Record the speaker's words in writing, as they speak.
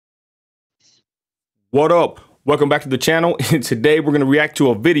What up? Welcome back to the channel. And today we're going to react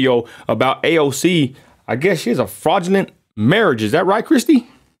to a video about AOC. I guess she has a fraudulent marriage. Is that right, Christy?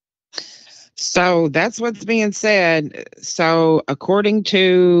 So that's what's being said. So according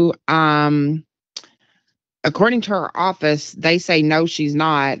to her office, they say no, she's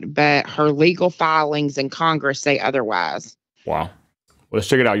not, but her legal filings in Congress say otherwise. Wow. Well, let's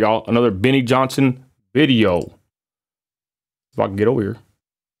check it out, y'all. Another Benny Johnson video. If I can get over here.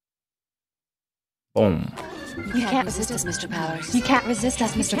 Boom. You can't resist us, Mr. Powers. You can't resist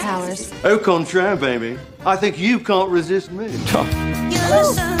us, Mr. Powers. Au contraire, baby. I think you can't resist me. What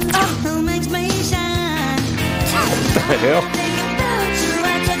the hell?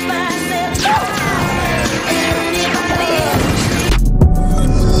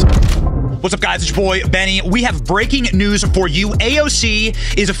 What's up, guys? It's your boy, Benny. We have breaking news for you.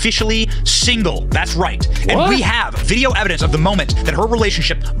 AOC is officially single. That's right. And we have video evidence of the moment that her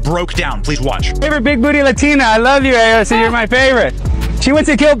relationship broke down. Please watch. Favorite big booty Latina. I love you, AOC. You're my favorite. She went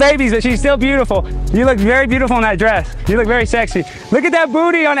to kill babies, but she's still beautiful. You look very beautiful in that dress. You look very sexy. Look at that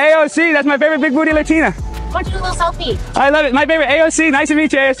booty on AOC. That's my favorite big booty Latina. Want to do a little selfie? I love it. My favorite AOC. Nice to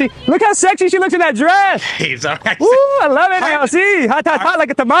meet you, AOC. Look how sexy she looks in that dress. Woo, I love it, AOC. Hot, hot, hot like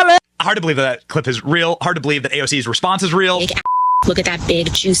a tamale. Hard to believe that clip is real. Hard to believe that AOC's response is real. Look at that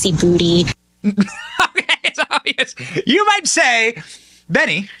big, juicy booty. Okay, it's obvious. You might say,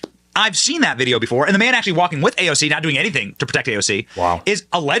 Benny, I've seen that video before, and the man actually walking with AOC, not doing anything to protect AOC, is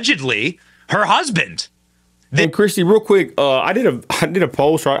allegedly her husband. Hey, Christy, real quick, I did a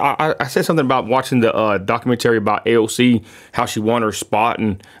post. Right? I said something about watching the documentary about AOC, how she won her spot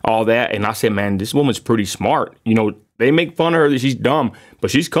and all that, and I said, man, this woman's pretty smart. You know, they make fun of her that she's dumb, but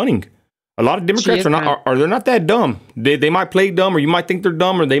she's cunning. A lot of Democrats they're not that dumb. They might play dumb, or you might think they're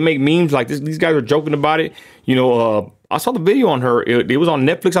dumb, or they make memes like this. These guys are joking about it. You know, I saw the video on her. It was on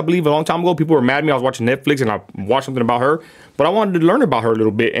Netflix, I believe, a long time ago. People were mad at me. I was watching Netflix and I watched something about her, but I wanted to learn about her a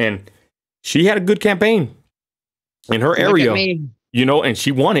little bit, and she had a good campaign in her area, you know, and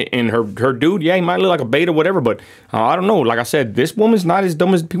she won it. And her dude, yeah, he might look like a beta, whatever, but I don't know. Like I said, this woman's not as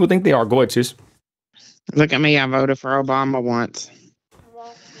dumb as people think they are. Go ahead, sis. Look at me. I voted for Obama once.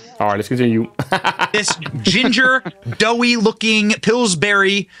 All right, let's continue. This ginger, doughy-looking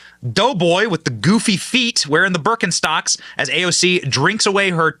Pillsbury doughboy with the goofy feet wearing the Birkenstocks as AOC drinks away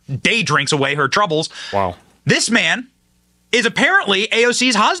her troubles. Wow. This man is apparently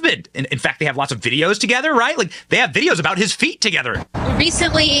AOC's husband. In fact, they have lots of videos together, right? Like, they have videos about his feet together.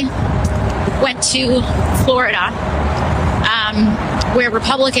 Recently went to Florida, where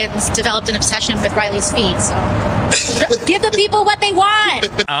Republicans developed an obsession with Riley's feet. So give the people what they want.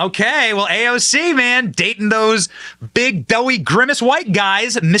 Okay, well, AOC, man, dating those big, doughy, grimace white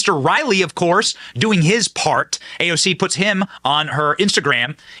guys. Mr. Riley, of course, doing his part. AOC puts him on her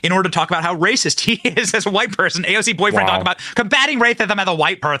Instagram in order to talk about how racist he is as a white person. AOC boyfriend talking about combating racism as a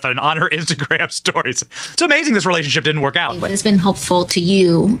white person on her Instagram stories. It's amazing this relationship didn't work out. What has been helpful to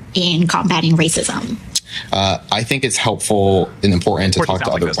you in combating racism? I think it's helpful and important to talk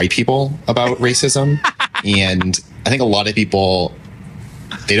to other white people about racism. And I think a lot of people,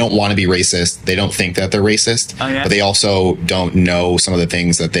 they don't want to be racist. They don't think that they're racist, but they also don't know some of the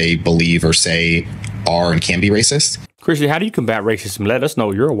things that they believe or say are and can be racist. Christian, how do you combat racism? Let us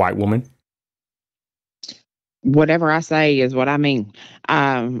know. You're a white woman. Whatever I say is what I mean.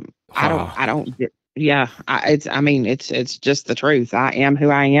 It's just the truth. I am who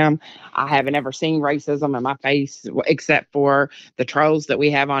I am. I haven't ever seen racism in my face except for the trolls that we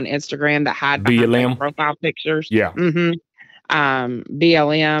have on Instagram that hide behind their profile pictures. Yeah.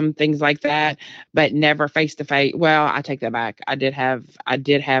 BLM, things like that, but never face to face. Well, I take that back. I did have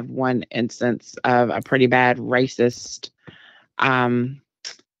one instance of a pretty bad racist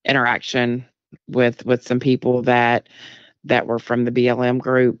interaction with some people that were from the BLM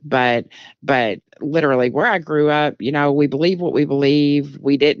group, but literally where I grew up, you know, we believe what we believe.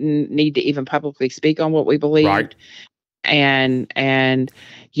 We didn't need to even publicly speak on what we believed. Right. And,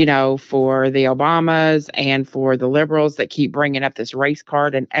 you know, for the Obamas and for the liberals that keep bringing up this race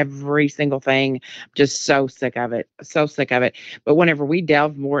card and every single thing, just so sick of it, But whenever we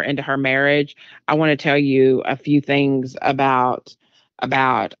delve more into her marriage, I want to tell you a few things about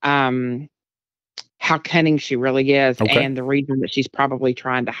how cunning she really is, and the reason that she's probably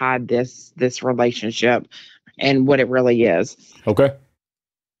trying to hide this relationship and what it really is. Okay.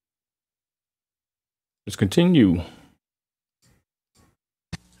 Let's continue.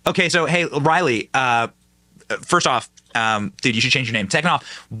 Okay, so hey, Riley, first off, dude, you should change your name. Second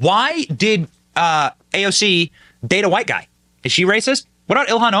off, why did AOC date a white guy? Is she racist? What about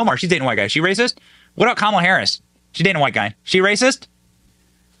Ilhan Omar? She's dating a white guy. Is she racist? What about Kamala Harris? She's dating a white guy. Is she racist?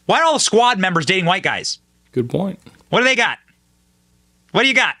 Why are all the squad members dating white guys? Good point. What do they got? What do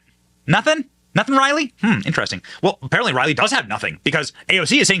you got? Nothing? Nothing, Riley? Interesting. Well, apparently Riley does have nothing because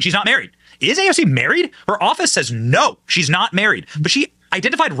AOC is saying she's not married. Is AOC married? Her office says no, she's not married. But she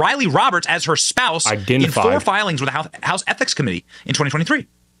identified Riley Roberts as her spouse in 4 filings with the House Ethics Committee in 2023.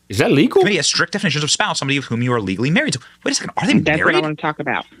 Is that legal? The committee has strict definitions of spouse, somebody of whom you are legally married to. Wait a second, are they married? That's what I want to talk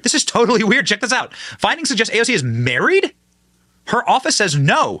about. This is totally weird. Check this out. Findings suggest AOC is married? Her office says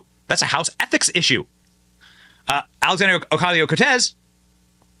no. That's a House ethics issue. Alexandria Ocasio-Cortez,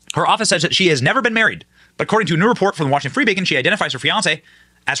 her office says that she has never been married. But according to a new report from the Washington Free Beacon, she identifies her fiancé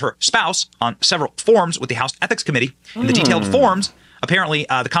as her spouse on several forms with the House Ethics Committee. In the detailed forms, apparently,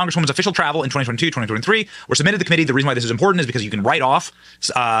 the Congresswoman's official travel in 2022, 2023 were submitted to the committee. The reason why this is important is because you can write off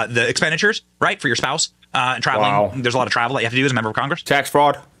the expenditures, right, for your spouse traveling. Wow. There's a lot of travel that you have to do as a member of Congress. Tax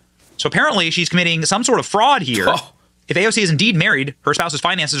fraud. So apparently, she's committing some sort of fraud here. If AOC is indeed married, her spouse's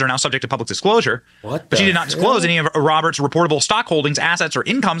finances are now subject to public disclosure. What the But she did not disclose any of Roberts' reportable stock holdings, assets, or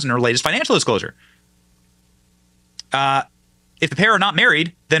incomes in her latest financial disclosure. If the pair are not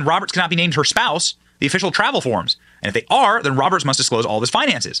married, then Roberts cannot be named her spouse, the official travel forms. And if they are, then Roberts must disclose all of his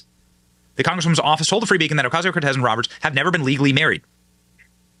finances. The Congresswoman's office told the Free Beacon that Ocasio-Cortez and Roberts have never been legally married.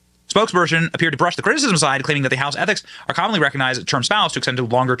 Spokesperson appeared to brush the criticism aside, claiming that the House ethics are commonly recognized as term spouse to extend to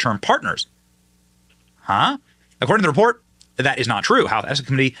longer-term partners. Huh? According to the report, that is not true. House Ethics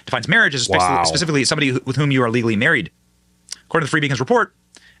Committee defines marriage as specifically somebody with whom you are legally married. According to the Free Beacon's report,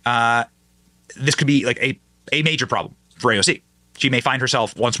 this could be like a major problem for AOC. She may find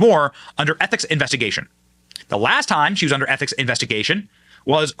herself once more under ethics investigation. The last time she was under ethics investigation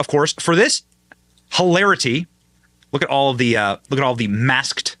was, of course, for this hilarity. Look at all of the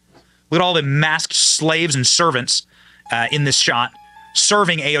masked slaves and servants in this shot,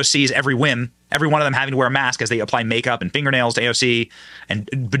 serving AOC's every whim. Every one of them having to wear a mask as they apply makeup and fingernails to AOC and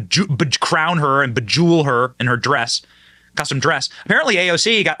crown her and bejewel her in her dress, custom dress. Apparently,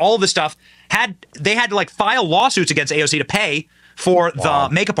 AOC got all of this stuff. They had to like file lawsuits against AOC to pay for the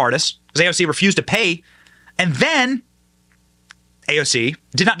makeup artist because AOC refused to pay. And then AOC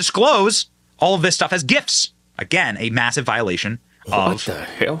did not disclose all of this stuff as gifts. Again, a massive violation of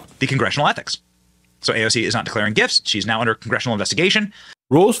the congressional ethics. So AOC is not declaring gifts. She's now under congressional investigation.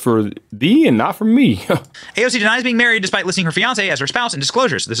 Rules for thee and not for me. AOC denies being married despite listing her fiancé as her spouse in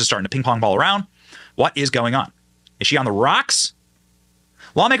disclosures. This is starting to ping pong ball around. What is going on? Is she on the rocks?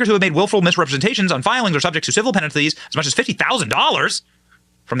 Lawmakers who have made willful misrepresentations on filings are subject to civil penalties as much as $50,000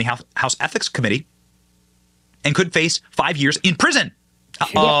 from the House Ethics Committee and could face 5 years in prison.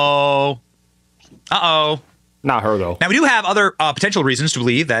 Uh-oh. Uh-oh. Not her, though. Now, we do have other potential reasons to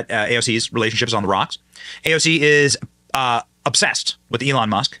believe that AOC's relationship is on the rocks. AOC is obsessed with Elon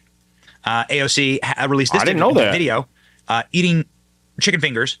Musk. AOC released this video eating chicken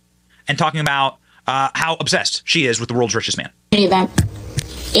fingers and talking about how obsessed she is with the world's richest man. Event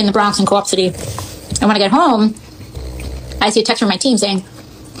in the Bronx in Co-op City. And when I get home, I see a text from my team saying,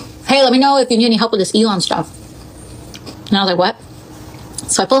 hey, let me know if you need any help with this Elon stuff. And I was like, what?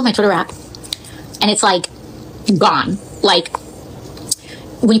 So I pull up my Twitter app and it's like gone. Like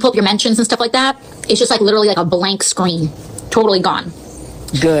when you pull up your mentions and stuff like that, it's just like literally like a blank screen. Totally gone.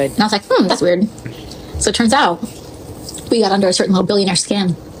 Good. And I was like, that's weird. So it turns out we got under a certain little billionaire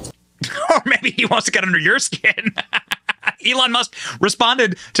skin. Or maybe he wants to get under your skin. Elon Musk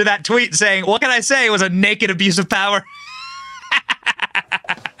responded to that tweet saying, what can I say? It was a naked abuse of power.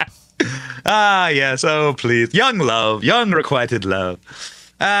 Yes. Oh, please. Young love. Young requited love.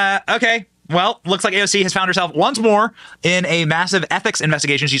 Okay. Well, looks like AOC has found herself once more in a massive ethics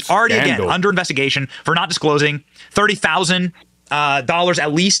investigation. She's already, again, under investigation for not disclosing $30,000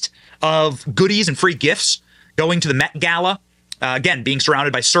 at least of goodies and free gifts going to the Met Gala. Again, being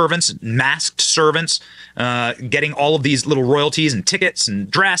surrounded by servants, masked servants, getting all of these little royalties and tickets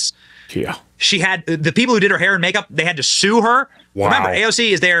and dress. Yeah. She had the people who did her hair and makeup, they had to sue her. Wow. Remember,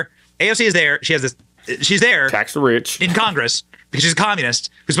 AOC is there. AOC is there. She has this. She's there. Tax the rich. In Congress because she's a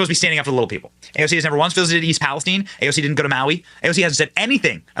communist who's supposed to be standing up for the little people. AOC has never once visited East Palestine. AOC didn't go to Maui. AOC hasn't said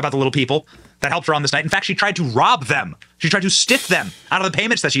anything about the little people that helped her on this night. In fact, she tried to rob them. She tried to stiff them out of the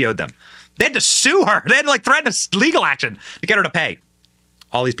payments that she owed them. They had to sue her. They had to like threaten a legal action to get her to pay.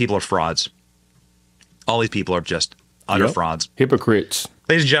 All these people are frauds. All these people are just utter frauds. Hypocrites.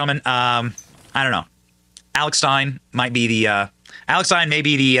 Ladies and gentlemen, I don't know. Alex Stein might be the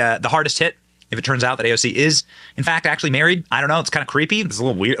the hardest hit if it turns out that AOC is in fact actually married. I don't know. It's kind of creepy. It's a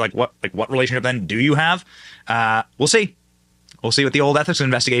little weird. Like what relationship then do you have? We'll see. We'll see what the old ethics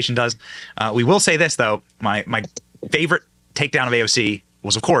investigation does. We will say this though. My favorite takedown of AOC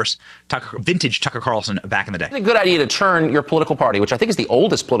was, of course, vintage Tucker Carlson back in the day. It's a good idea to turn your political party, which I think is the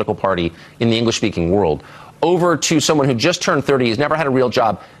oldest political party in the English-speaking world, over to someone who just turned 30, has never had a real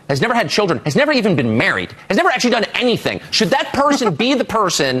job, has never had children, has never even been married, has never actually done anything. Should that person be the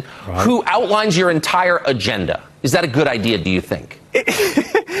person who outlines your entire agenda? Is that a good idea, do you think?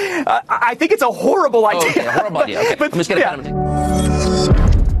 I think it's a horrible idea. Okay, a horrible idea. Okay, I'm just going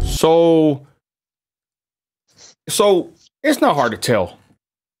to So it's not hard to tell.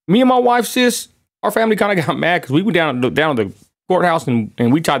 Me and my wife, sis, our family kind of got mad because we went down to the courthouse and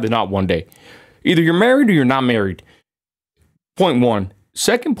we tied the knot one day. Either you're married or you're not married. Point one.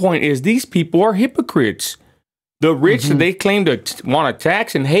 Second point is these people are hypocrites. The rich that they claim to want to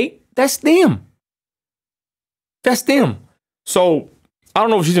tax and hate, that's them. That's them. So I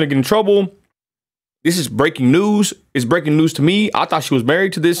don't know if she's going to get in trouble. This is breaking news. It's breaking news to me. I thought she was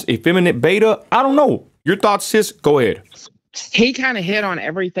married to this effeminate beta. I don't know. Your thoughts, sis? Go ahead. He kind of hit on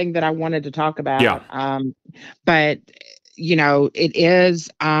everything that I wanted to talk about. Yeah. But you know, it is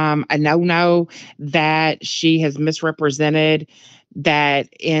a no-no that she has misrepresented that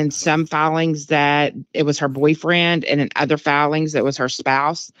in some filings that it was her boyfriend and in other filings it was her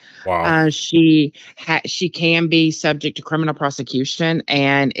spouse. Wow. She can be subject to criminal prosecution,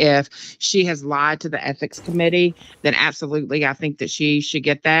 and if she has lied to the ethics committee, then absolutely I think that she should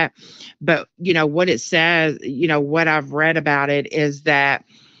get that. But you know what it says, you know what I've read about it is that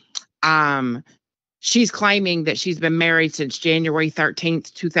she's claiming that she's been married since January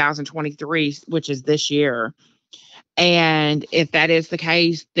 13th, 2023, which is this year. And if that is the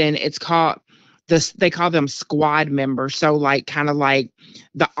case, then it's called this. They call them squad members. So like kind of like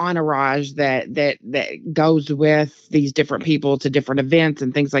the entourage that goes with these different people to different events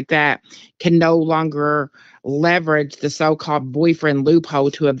and things like that can no longer leverage the so-called boyfriend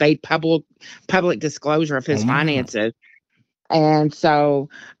loophole to evade public disclosure of his finances. And so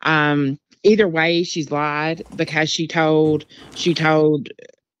either way, she's lied because she told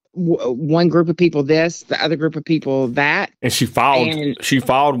one group of people this, the other group of people that, and she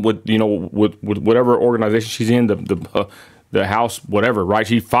filed with whatever organization she's in, the house, whatever, right?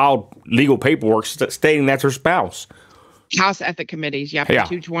 She filed legal paperwork stating that's her spouse. House Ethic Committees, yeah.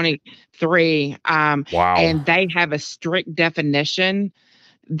 223. Wow. And they have a strict definition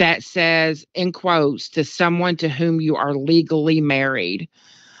that says, in quotes, to someone to whom you are legally married.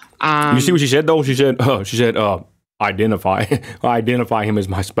 You see what she said though? She said, identify him as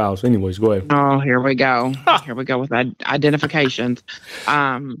my spouse. Anyways, go ahead. Oh, here we go. Here we go with identifications.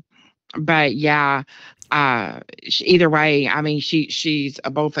 But yeah, either way, I mean, she's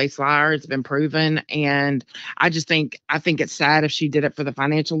a bold-faced liar. It's been proven, and I think it's sad if she did it for the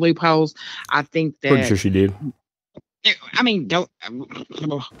financial loopholes. I think that pretty sure she did. I mean, don't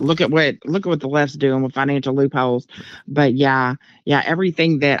look at what the left's doing with financial loopholes. But yeah,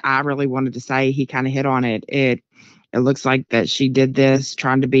 everything that I really wanted to say, he kind of hit on it. It looks like that she did this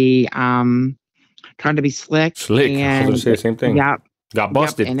trying to be slick. And I was gonna say the same thing. Yep. Got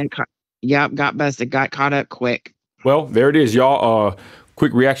busted. Got busted. Got caught up quick. Well, there it is, y'all.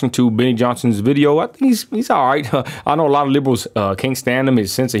 Quick reaction to Benny Johnson's video. I think he's all right. I know a lot of liberals can't stand him,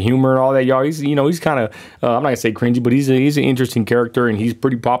 his sense of humor and all that, y'all. He's kind of I'm not gonna say cringy, but he's an interesting character, and he's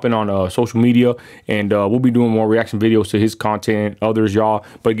pretty popping on social media. And we'll be doing more reaction videos to his content, others, y'all.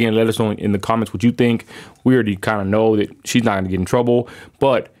 But again, let us know in the comments what you think. We already kind of know that she's not gonna get in trouble,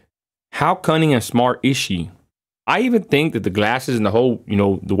 but how cunning and smart is she? I even think that the glasses and the whole,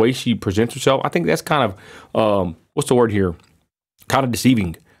 the way she presents herself, I think that's kind of what's the word here? Kind of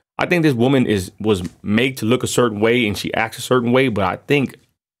deceiving. I think this woman was made to look a certain way and she acts a certain way, but I think,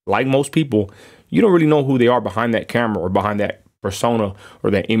 like most people, you don't really know who they are behind that camera or behind that persona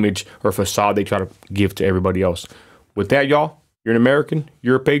or that image or facade they try to give to everybody else. With that, y'all, you're an American,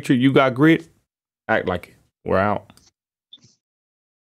 you're a patriot, you got grit, act like it. We're out.